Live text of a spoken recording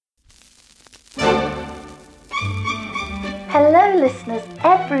Hello listeners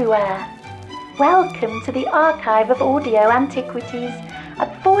everywhere. Welcome to the Archive of Audio Antiquities,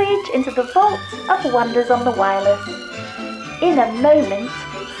 a voyage into the vault of wonders on the wireless. In a moment,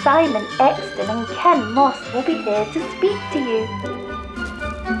 Simon Exton and Ken Moss will be here to speak to you.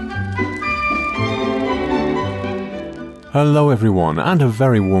 Hello everyone, and a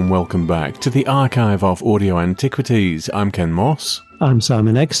very warm welcome back to the Archive of Audio Antiquities. I'm Ken Moss. I'm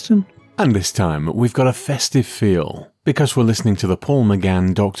Simon Exton. And this time we've got a festive feel, because we're listening to the Paul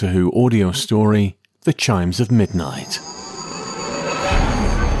McGann Doctor Who audio story, The Chimes of Midnight.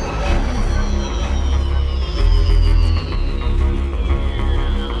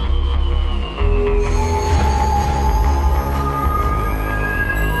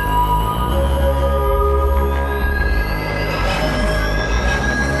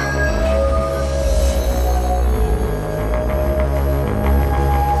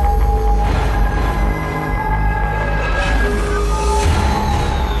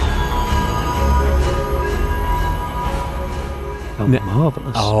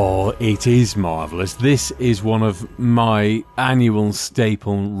 Marvellous. Oh, it is marvellous. This is one of my annual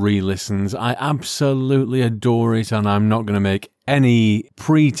staple re-listens. I absolutely adore it, and I'm not going to make any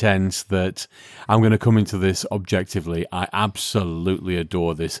pretense that I'm going to come into this objectively. I absolutely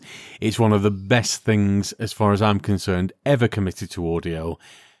adore this. It's one of the best things, as far as I'm concerned, ever committed to audio,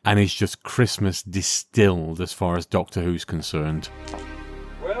 and it's just Christmas distilled as far as Doctor Who's concerned.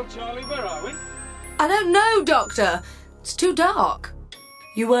 Well, Charlie, where are we? I don't know, Doctor. It's too dark.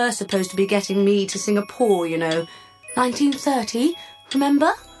 You were supposed to be getting me to Singapore, you know. 1930, remember?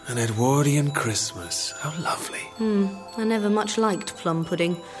 An Edwardian Christmas. How lovely. I never much liked plum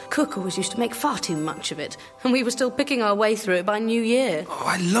pudding. Cook always used to make far too much of it, and we were still picking our way through it by New Year. Oh,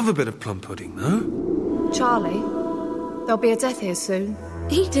 I love a bit of plum pudding, though. Charlie, there'll be a death here soon.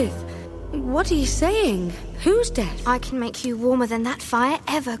 Edith, what are you saying? Whose death? I can make you warmer than that fire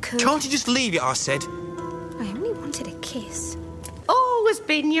ever could. Can't you just leave it, I said? I only wanted a kiss. Always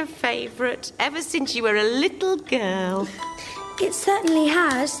been your favourite, ever since you were a little girl. It certainly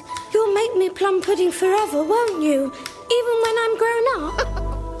has. You'll make me plum pudding forever, won't you? Even when I'm grown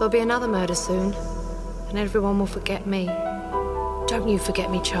up? There'll be another murder soon, and everyone will forget me. Don't you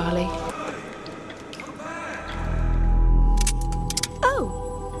forget me, Charlie.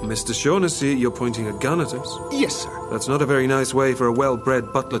 Oh. Mr. Shaughnessy, you're pointing a gun at us. Yes, sir. That's not a very nice way for a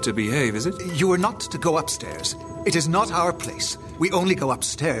well-bred butler to behave, is it? You are not to go upstairs. It is not our place. We only go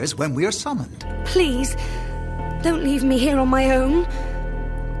upstairs when we are summoned. Please, don't leave me here on my own.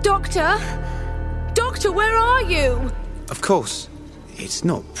 Doctor? Doctor, where are you? Of course. It's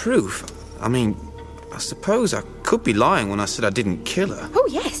not proof. I mean, I suppose I could be lying when I said I didn't kill her. Oh,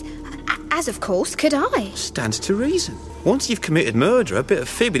 yes. As of course could I. Stands to reason. Once you've committed murder, a bit of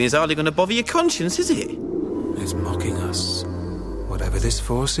fibbing is hardly going to bother your conscience, is it? It's mocking us. Whatever this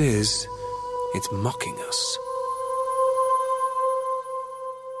force is, it's mocking us.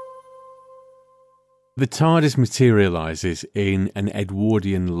 The TARDIS materialises in an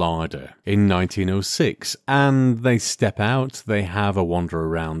Edwardian larder in 1906, and they step out, they have a wander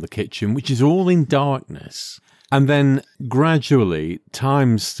around the kitchen, which is all in darkness. And then gradually,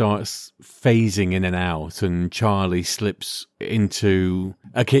 time starts phasing in and out, and Charlie slips into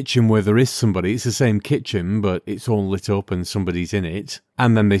a kitchen where there is somebody. It's the same kitchen, but it's all lit up and somebody's in it.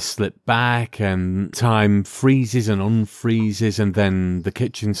 And then they slip back, and time freezes and unfreezes, and then the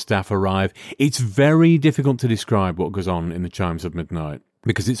kitchen staff arrive. It's very difficult to describe what goes on in the Chimes of Midnight,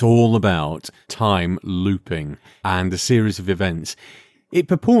 because it's all about time looping and a series of events. It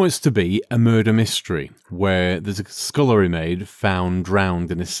purports to be a murder mystery where there's a scullery maid found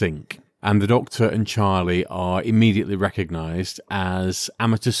drowned in a sink, and the Doctor and Charlie are immediately recognised as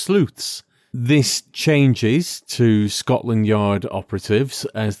amateur sleuths. This changes to Scotland Yard operatives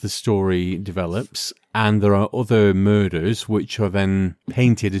as the story develops, and there are other murders which are then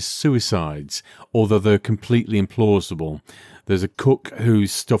painted as suicides, although they're completely implausible. There's a cook who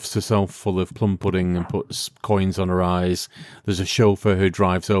stuffs herself full of plum pudding and puts coins on her eyes. There's a chauffeur who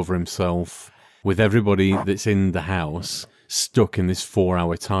drives over himself, with everybody that's in the house stuck in this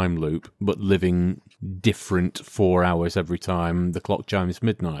 4-hour time loop, but living different 4 hours every time the clock chimes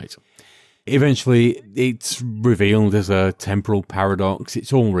midnight. Eventually, it's revealed as a temporal paradox.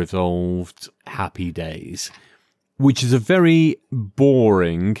 It's all resolved. Happy days. Which is a very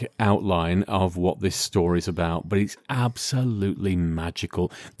boring outline of what this story is about, but it's absolutely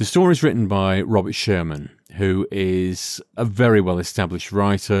magical. The story is written by Robert Sherman, who is a very well-established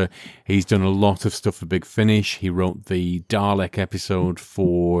writer. He's done a lot of stuff for Big Finish. He wrote the Dalek episode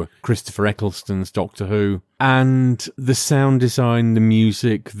for Christopher Eccleston's Doctor Who. And the sound design, the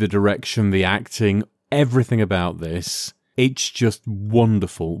music, the direction, the acting, everything about this It's just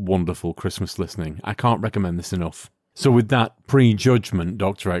wonderful, wonderful Christmas listening. I can't recommend this enough. So with that prejudgment,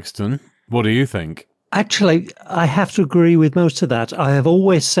 Dr. Exton, what do you think? Actually, I have to agree with most of that. I have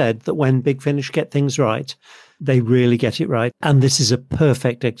always said that when Big Finish get things right, they really get it right. And this is a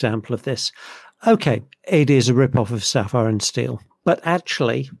perfect example of this. Okay, it is a rip-off of Sapphire and Steel, but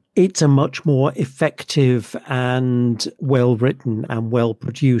actually it's a much more effective and well-written and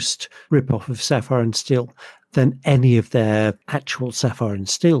well-produced rip-off of Sapphire and Steel than any of their actual Sapphire and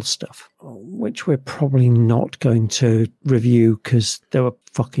Steel stuff, which we're probably not going to review because they were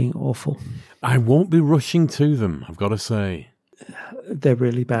fucking awful. I won't be rushing to them, I've got to say. They're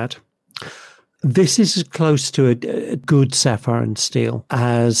really bad. This is as close to a good Sapphire and Steel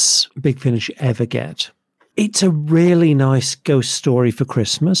as Big Finish ever get. It's a really nice ghost story for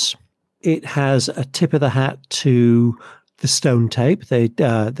Christmas. It has a tip of the hat to the Stone Tape,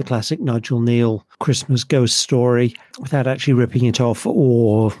 the classic Nigel Neal Christmas ghost story, without actually ripping it off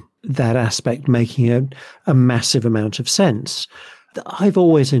or that aspect making a massive amount of sense. I've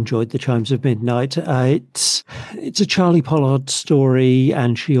always enjoyed the Chimes of Midnight. It's a Charlie Pollard story,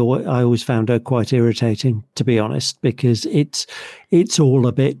 and I always found her quite irritating, to be honest, because it's all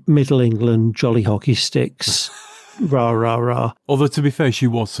a bit Middle England jolly hockey sticks. Rah, rah, rah. Although, to be fair, she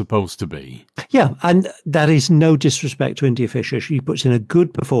was supposed to be. Yeah, and that is no disrespect to India Fisher. She puts in a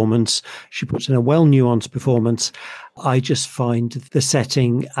good performance. She puts in a well-nuanced performance. I just find the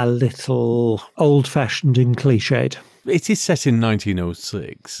setting a little old-fashioned and cliched. It is set in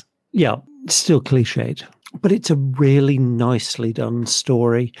 1906. Yeah, it's still cliched. But it's a really nicely done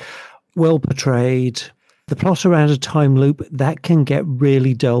story. Well portrayed. The plot around a time loop, that can get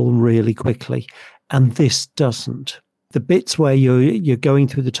really dull really quickly. And this doesn't. The bits where you're going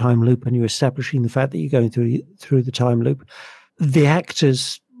through the time loop and you're establishing the fact that you're going through the time loop, the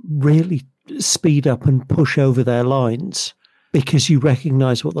actors really speed up and push over their lines because you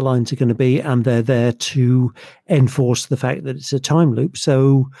recognize what the lines are going to be and they're there to enforce the fact that it's a time loop.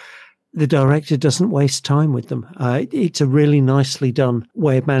 So the director doesn't waste time with them. It's a really nicely done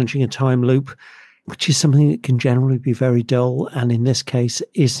way of managing a time loop, which is something that can generally be very dull and in this case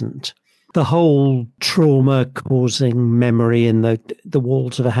isn't. The whole trauma-causing memory in the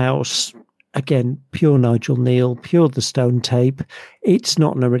walls of a house, again, pure Nigel Neal, pure The Stone Tape. It's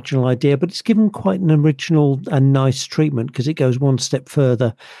not an original idea, but it's given quite an original and nice treatment because it goes one step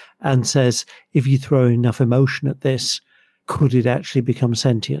further and says, if you throw enough emotion at this, could it actually become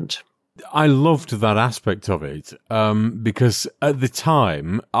sentient? I loved that aspect of it because at the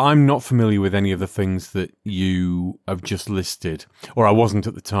time, I'm not familiar with any of the things that you have just listed, or I wasn't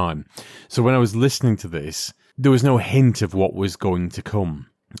at the time. So when I was listening to this, there was no hint of what was going to come.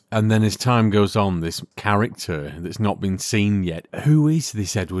 And then as time goes on, this character that's not been seen yet, who is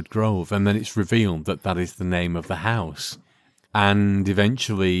this Edward Grove? And then it's revealed that that is the name of the house. And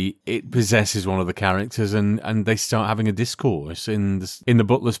eventually it possesses one of the characters and they start having a discourse in the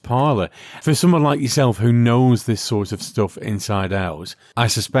butler's parlour. For someone like yourself who knows this sort of stuff inside out, I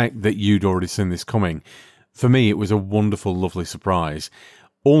suspect that you'd already seen this coming. For me, it was a wonderful, lovely surprise.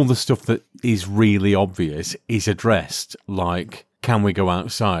 All the stuff that is really obvious is addressed, like, can we go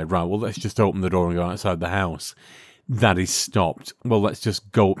outside? Right, well, let's just open the door and go outside the house. That is stopped. Well, let's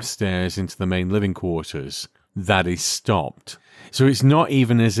just go upstairs into the main living quarters. That is stopped. So it's not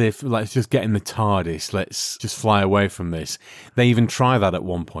even as if, let's just get in the TARDIS, let's just fly away from this. They even try that at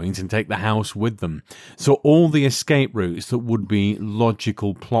one point and take the house with them. So all the escape routes that would be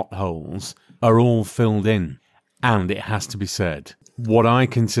logical plot holes are all filled in. And it has to be said, what I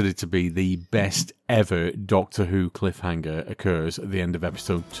consider to be the best ever Doctor Who cliffhanger occurs at the end of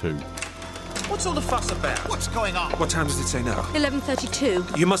episode 2. What's all the fuss about? What's going on? What time does it say now?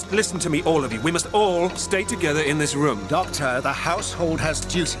 11:32. You must listen to me, all of you. We must all stay together in this room. Doctor, the household has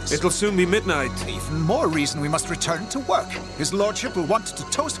duties. It'll soon be midnight. Even more reason we must return to work. His lordship will want to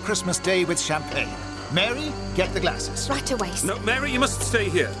toast Christmas Day with champagne. Mary, get the glasses. Right away, sir. No, Mary, you must stay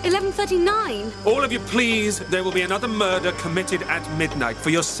here. 11:39. All of you, please. There will be another murder committed at midnight. For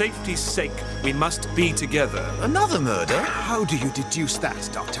your safety's sake, we must be together. Another murder? How do you deduce that,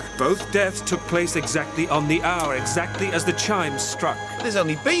 Doctor? Both deaths took place exactly on the hour, exactly as the chimes struck. There's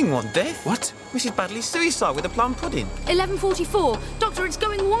only been one death. What? Mrs. Badley's suicide with a plum pudding. 11:44. Doctor, it's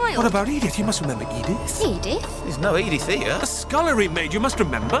going wild. What about Edith? You must remember Edith. Edith? There's no Edith here. The scullery maid, you must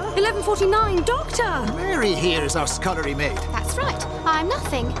remember. 11:49. Doctor! Mary here is our scullery maid. That's right. I'm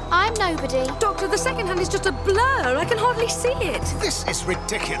nothing. I'm nobody. Doctor, the second hand is just a blur. I can hardly see it. This is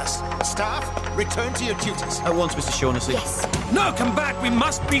ridiculous. Staff, return to your duties. At once, Mr. Shaughnessy. Yes. No, come back. We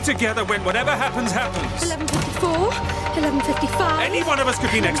must be together when whatever happens, happens. 11:54. 11:55. Anyone one of us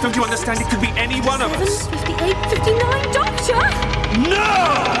could be next. Don't you understand? It could be any one of us. 58, 59, Doctor!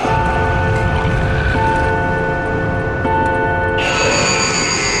 No!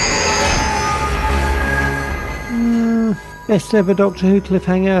 Best ever Doctor Who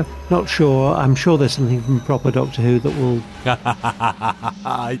cliffhanger? Not sure. I'm sure there's something from proper Doctor Who that will...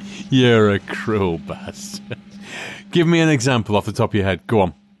 You're a cruel bastard. Give me an example off the top of your head. Go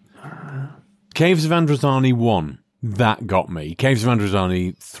on. Caves of Androzani 1. That got me. Caves of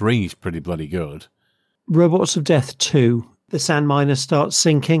Androzani 3 is pretty bloody good. Robots of Death 2. The sand miner starts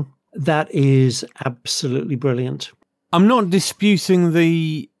sinking. That is absolutely brilliant. I'm not disputing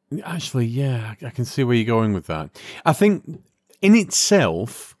the... Actually, yeah, I can see where you're going with that. I think in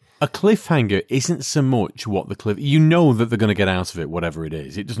itself, a cliffhanger isn't so much what the cliff... You know that they're going to get out of it, whatever it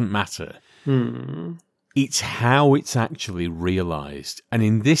is. It doesn't matter. It's how it's actually realised. And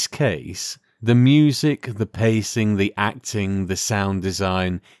in this case, the music, the pacing, the acting, the sound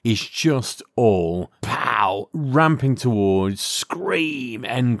design is just all, pow, ramping towards scream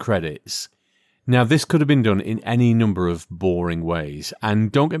end credits. Now, this could have been done in any number of boring ways.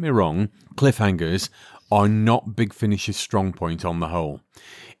 And don't get me wrong, cliffhangers are not Big Finish's strong point on the whole.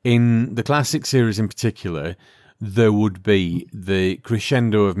 In the classic series in particular, there would be the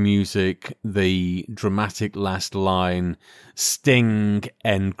crescendo of music, the dramatic last line, sting,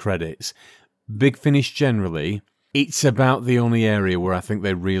 end credits. Big Finish generally, it's about the only area where I think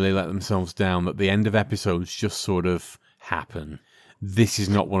they really let themselves down, that the end of episodes just sort of happen. This is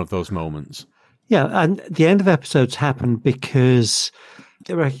not one of those moments. Yeah, and the end of episodes happen because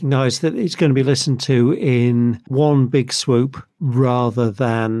they recognise that it's going to be listened to in one big swoop rather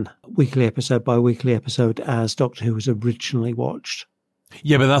than weekly episode by weekly episode as Doctor Who was originally watched.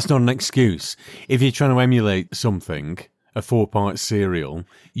 Yeah, but that's not an excuse. If you're trying to emulate something, a 4-part serial,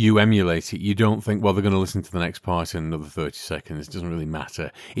 you emulate it. You don't think, well, they're going to listen to the next part in another 30 seconds. It doesn't really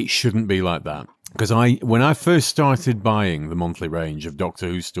matter. It shouldn't be like that. Because when I first started buying the monthly range of Doctor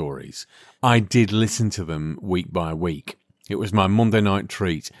Who stories, I did listen to them week by week. It was my Monday night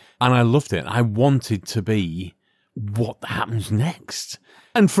treat, and I loved it. I wanted to be what happens next.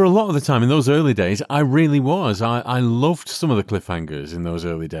 And for a lot of the time in those early days, I really was. I loved some of the cliffhangers in those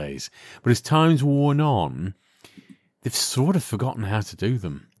early days. But as time's worn on, they've sort of forgotten how to do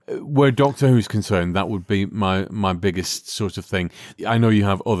them. Where Doctor Who's concerned, that would be my biggest sort of thing. I know you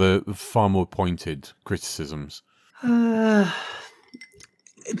have other far more pointed criticisms.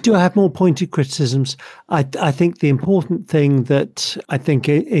 Do I have more pointed criticisms? I think the important thing that I think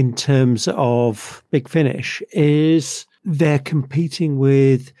in terms of Big Finish is they're competing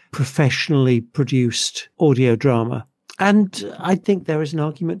with professionally produced audio drama. And I think there is an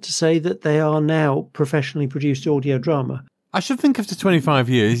argument to say that they are now professionally produced audio drama. I should think after 25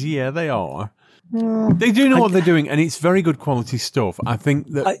 years, yeah, they are. They do know what they're doing, and it's very good quality stuff. I think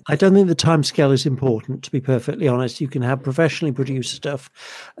that... I don't think the timescale is important, to be perfectly honest. You can have professionally produced stuff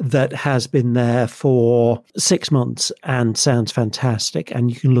that has been there for 6 months and sounds fantastic, and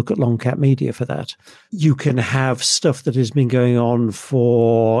you can look at Longcat Media for that. You can have stuff that has been going on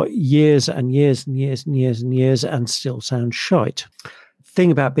for years and years and years and years and years and still sound shite. Thing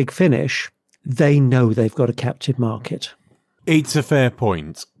about Big Finish, they know they've got a captive market. It's a fair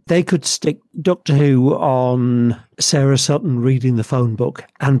point. They could stick Doctor Who on Sarah Sutton reading the phone book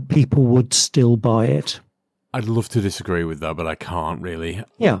and people would still buy it. I'd love to disagree with that, but I can't really.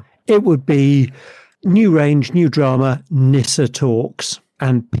 Yeah, it would be new range, new drama, Nissa talks,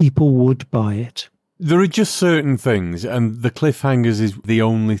 and people would buy it. There are just certain things, and the cliffhangers is the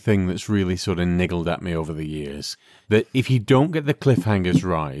only thing that's really sort of niggled at me over the years, that if you don't get the cliffhangers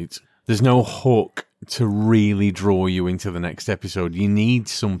right, there's no hook to really draw you into the next episode. You need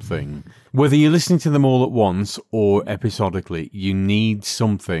something. Whether you're listening to them all at once or episodically, you need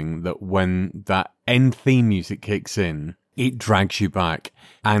something that when that end theme music kicks in, it drags you back.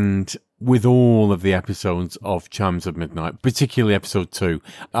 And with all of the episodes of Chimes of Midnight, particularly episode 2,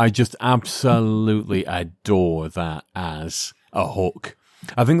 I just absolutely adore that as a hook.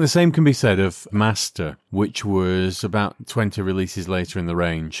 I think the same can be said of Master, which was about 20 releases later in the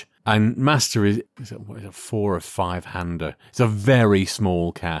range. And Master is a 4 or 5 hander. It's a very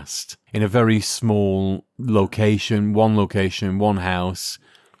small cast in a very small location, one house.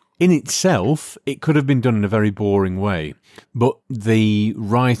 In itself, it could have been done in a very boring way. But the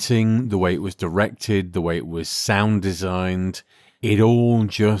writing, the way it was directed, the way it was sound designed, it all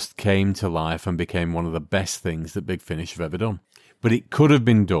just came to life and became one of the best things that Big Finish have ever done. but it could have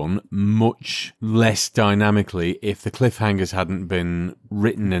been done much less dynamically if the cliffhangers hadn't been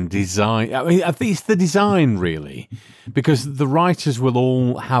written and designed. I mean, I think it's the design, really, because the writers will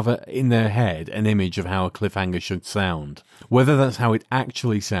all have in their head an image of how a cliffhanger should sound. Whether that's how it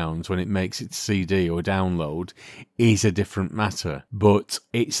actually sounds when it makes its CD or download is a different matter, but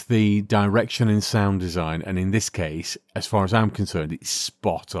it's the direction and sound design, and in this case, as far as I'm concerned, it's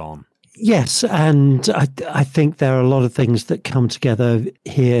spot on. Yes, and I think there are a lot of things that come together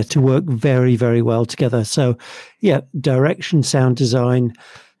here to work very, very well together. So, yeah, direction, sound design,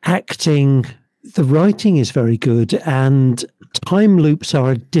 acting, the writing is very good, and time loops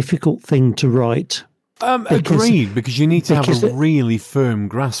are a difficult thing to write. Agreed, because you need to have a really firm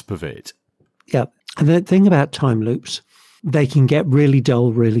grasp of it. Yeah, and the thing about time loops, they can get really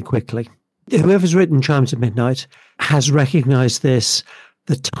dull really quickly. Whoever's written Chimes at Midnight has recognised this.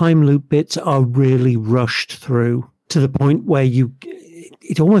 The time loop bits are really rushed through to the point where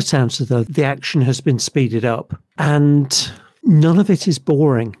it almost sounds as though the action has been speeded up, and none of it is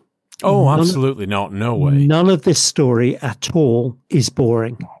boring. Oh, absolutely not. No way. None of this story at all is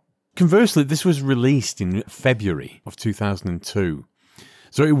boring. Conversely, this was released in February of 2002.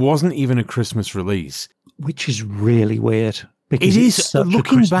 So it wasn't even a Christmas release. Which is really weird. It is,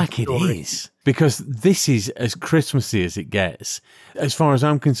 looking back, it is. Because this is as Christmassy as it gets. As far as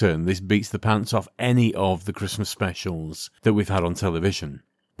I'm concerned, this beats the pants off any of the Christmas specials that we've had on television.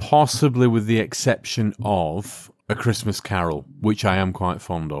 Possibly with the exception of A Christmas Carol, which I am quite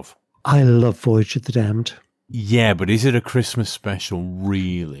fond of. I love Voyage of the Damned. Yeah, but is it a Christmas special,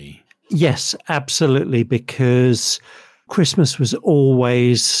 really? Yes, absolutely, because Christmas was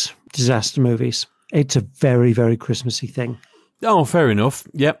always disaster movies. It's a very, very Christmassy thing. Oh, fair enough.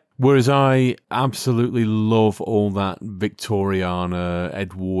 Yep. Whereas I absolutely love all that Victoriana,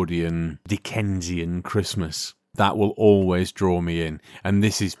 Edwardian, Dickensian Christmas. That will always draw me in. And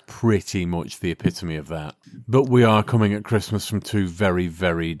this is pretty much the epitome of that. But we are coming at Christmas from two very,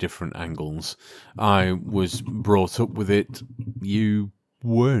 very different angles. I was brought up with it. You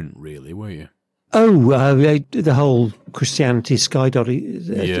weren't really, were you? Oh, the whole Christianity Sky Daddy.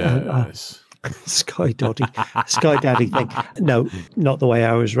 Yes. Sky Daddy thing. No, not the way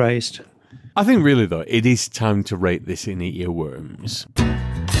I was raised. I think really, though, it is time to rate this in earworms.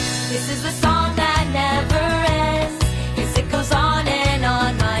 This is the song that never ends. Yes, it goes on and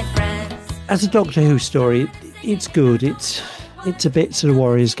on, my friends. As a Doctor Who story, it's good. It's a bit sort of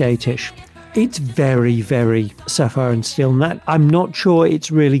Warriors Gate-ish. It's very, very Sapphire and Steel. And that, I'm not sure it's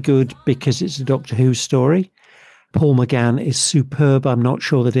really good because it's a Doctor Who story. Paul McGann is superb. I'm not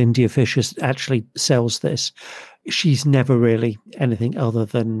sure that India Fisher actually sells this. She's never really anything other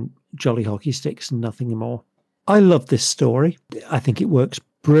than jolly hockey sticks and nothing more. I love this story. I think it works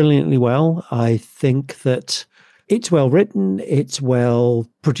brilliantly well. I think that it's well written. It's well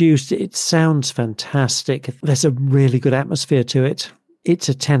produced. It sounds fantastic. There's a really good atmosphere to it. It's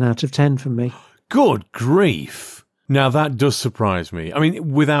a 10 out of 10 for me. Good grief. Now, that does surprise me. I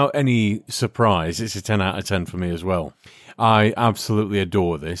mean, without any surprise, it's a 10 out of 10 for me as well. I absolutely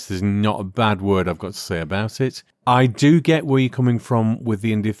adore this. There's not a bad word I've got to say about it. I do get where you're coming from with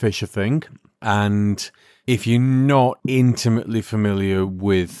the India Fisher thing. And if you're not intimately familiar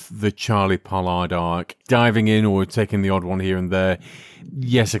with the Charlie Pollard arc, diving in or taking the odd one here and there,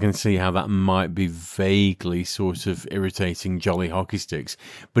 yes, I can see how that might be vaguely sort of irritating jolly hockey sticks,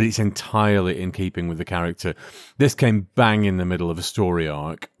 but it's entirely in keeping with the character. This came bang in the middle of a story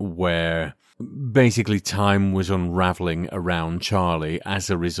arc where basically time was unravelling around Charlie as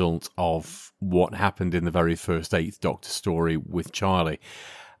a result of what happened in the very first Eighth Doctor story with Charlie.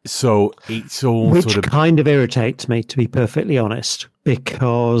 So it's all Which kind of irritates me, to be perfectly honest,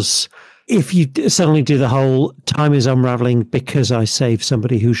 because if you suddenly do the whole time is unraveling because I saved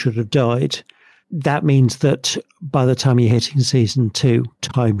somebody who should have died, that means that by the time you're hitting season 2,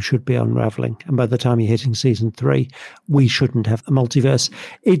 time should be unraveling. And by the time you're hitting season 3, we shouldn't have a multiverse.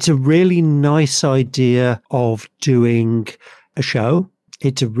 It's a really nice idea of doing a show.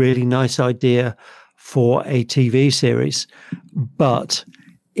 It's a really nice idea for a TV series, but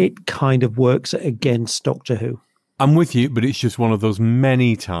it kind of works against Doctor Who. I'm with you, but it's just one of those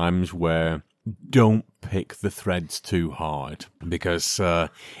many times where don't pick the threads too hard because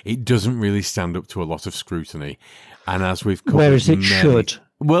it doesn't really stand up to a lot of scrutiny. And as we've covered, whereas it should.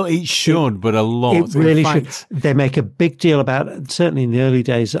 Well, it should, but a lot. It really should. They make a big deal about it. Certainly in the early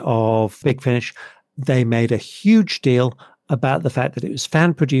days of Big Finish, they made a huge deal about the fact that it was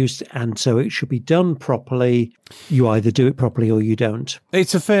fan-produced and so it should be done properly. You either do it properly or you don't.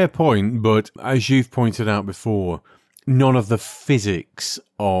 It's a fair point, but as you've pointed out before, none of the physics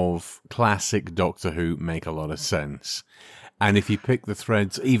of classic Doctor Who make a lot of sense. And if you pick the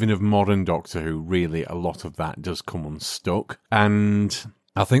threads, even of modern Doctor Who, really a lot of that does come unstuck. And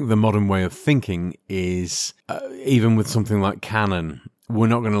I think the modern way of thinking is, even with something like canon, we're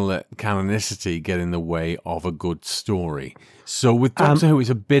not going to let canonicity get in the way of a good story. So with Doctor Who, it's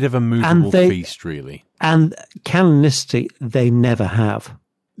a bit of a movable feast, really. And canonicity, they never have.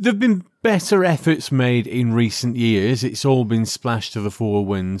 There have been better efforts made in recent years. It's all been splashed to the four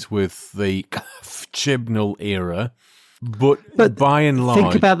winds with the Chibnall era. But by and large...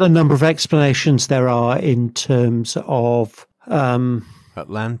 Think about the number of explanations there are in terms of...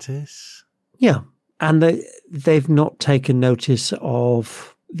 Atlantis? Yeah. And they've not taken notice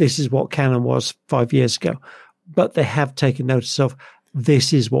of this is what canon was 5 years ago. But they have taken notice of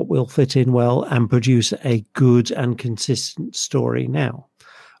this is what will fit in well and produce a good and consistent story now.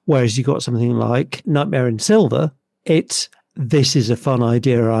 Whereas you got something like Nightmare in Silver, this is a fun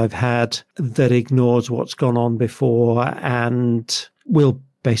idea I've had that ignores what's gone on before and will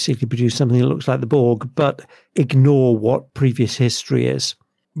basically produce something that looks like the Borg, but ignore what previous history is.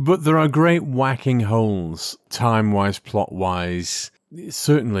 But there are great whacking holes, time-wise, plot-wise.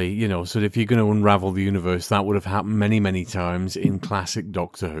 Certainly, so if you're going to unravel the universe, that would have happened many, many times in classic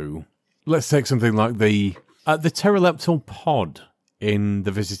Doctor Who. Let's take something like the pteroleptal pod in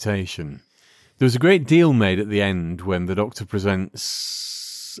The Visitation. There was a great deal made at the end when the Doctor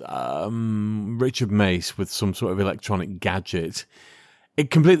presents Richard Mace with some sort of electronic gadget,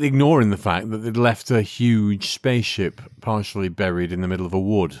 completely ignoring the fact that they'd left a huge spaceship partially buried in the middle of a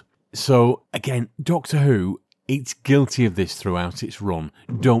wood. So, again, Doctor Who, it's guilty of this throughout its run.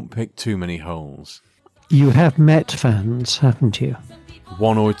 Don't pick too many holes. You have met fans, haven't you?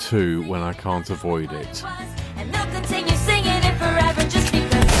 One or two when I can't avoid it. And they'll continue singing it forever just because.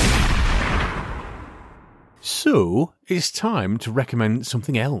 So, it's time to recommend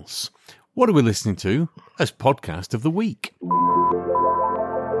something else. What are we listening to as podcast of the week?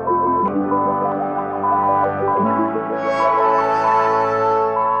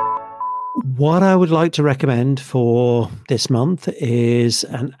 What I would like to recommend for this month is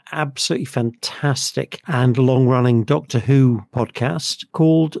an absolutely fantastic and long-running Doctor Who podcast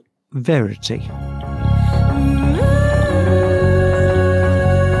called Verity.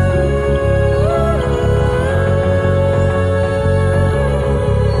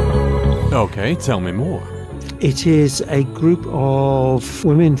 Okay, tell me more. It is a group of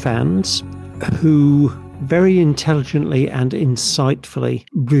women fans who very intelligently and insightfully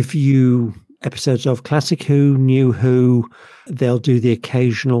review episodes of Classic Who, New Who. They'll do the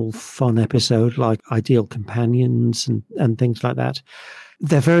occasional fun episode like Ideal Companions and things like that.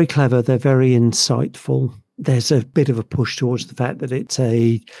 They're very clever. They're very insightful. There's a bit of a push towards the fact that it's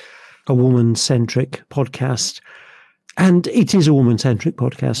a woman-centric podcast. And it is a woman-centric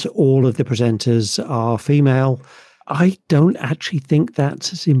podcast. All of the presenters are female. I don't actually think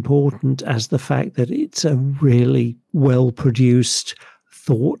that's as important as the fact that it's a really well-produced,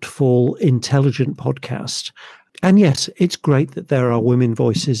 thoughtful, intelligent podcast. And yes, it's great that there are women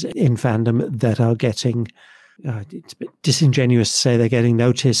voices in fandom that are getting, it's a bit disingenuous to say they're getting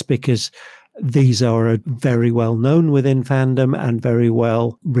noticed because these are very well known within fandom and very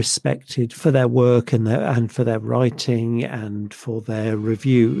well respected for their work and for their writing and for their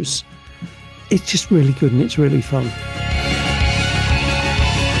reviews. It's just really good and it's really fun.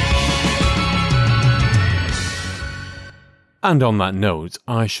 And on that note,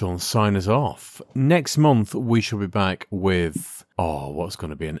 I shall sign us off. Next month, we shall be back with, what's going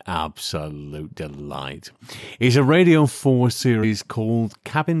to be an absolute delight. It's a Radio 4 series called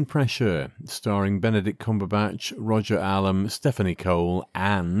Cabin Pressure, starring Benedict Cumberbatch, Roger Allam, Stephanie Cole,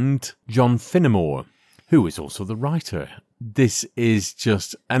 and John Finnemore, who is also the writer. This is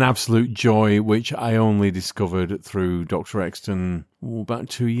just an absolute joy, which I only discovered through Dr. Exton about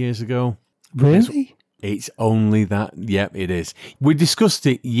 2 years ago. Really? It's only that. Yep, it is. We discussed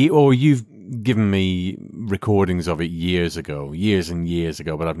it, you've given me recordings of it years and years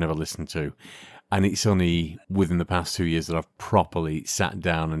ago, but I've never listened to. And it's only within the past 2 years that I've properly sat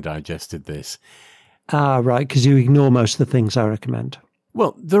down and digested this. Ah, right, because you ignore most of the things I recommend.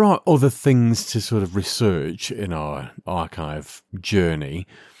 Well, there are other things to sort of research in our archive journey,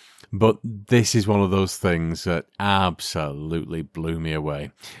 but this is one of those things that absolutely blew me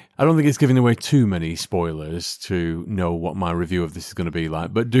away. I don't think it's giving away too many spoilers to know what my review of this is going to be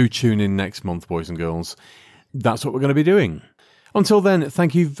like, but do tune in next month, boys and girls. That's what we're going to be doing. Until then,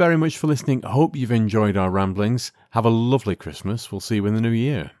 thank you very much for listening. I hope you've enjoyed our ramblings. Have a lovely Christmas. We'll see you in the new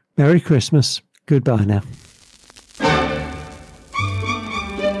year. Merry Christmas. Goodbye now.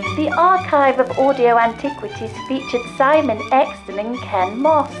 The Archive of Audio Antiquities featured Simon Exton and Ken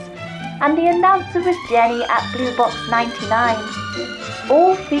Moss. and the announcer was Jenny at Blue Box 99.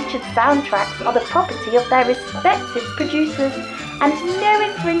 All featured soundtracks are the property of their respective producers, and no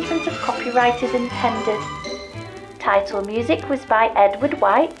infringement of copyright is intended. Title music was by Edward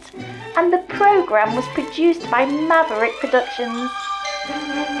White, and the programme was produced by Maverick Productions.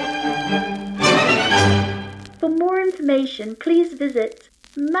 For more information, please visit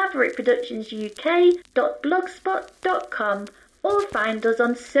maverickproductionsuk.blogspot.com or find us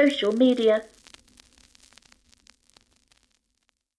on social media.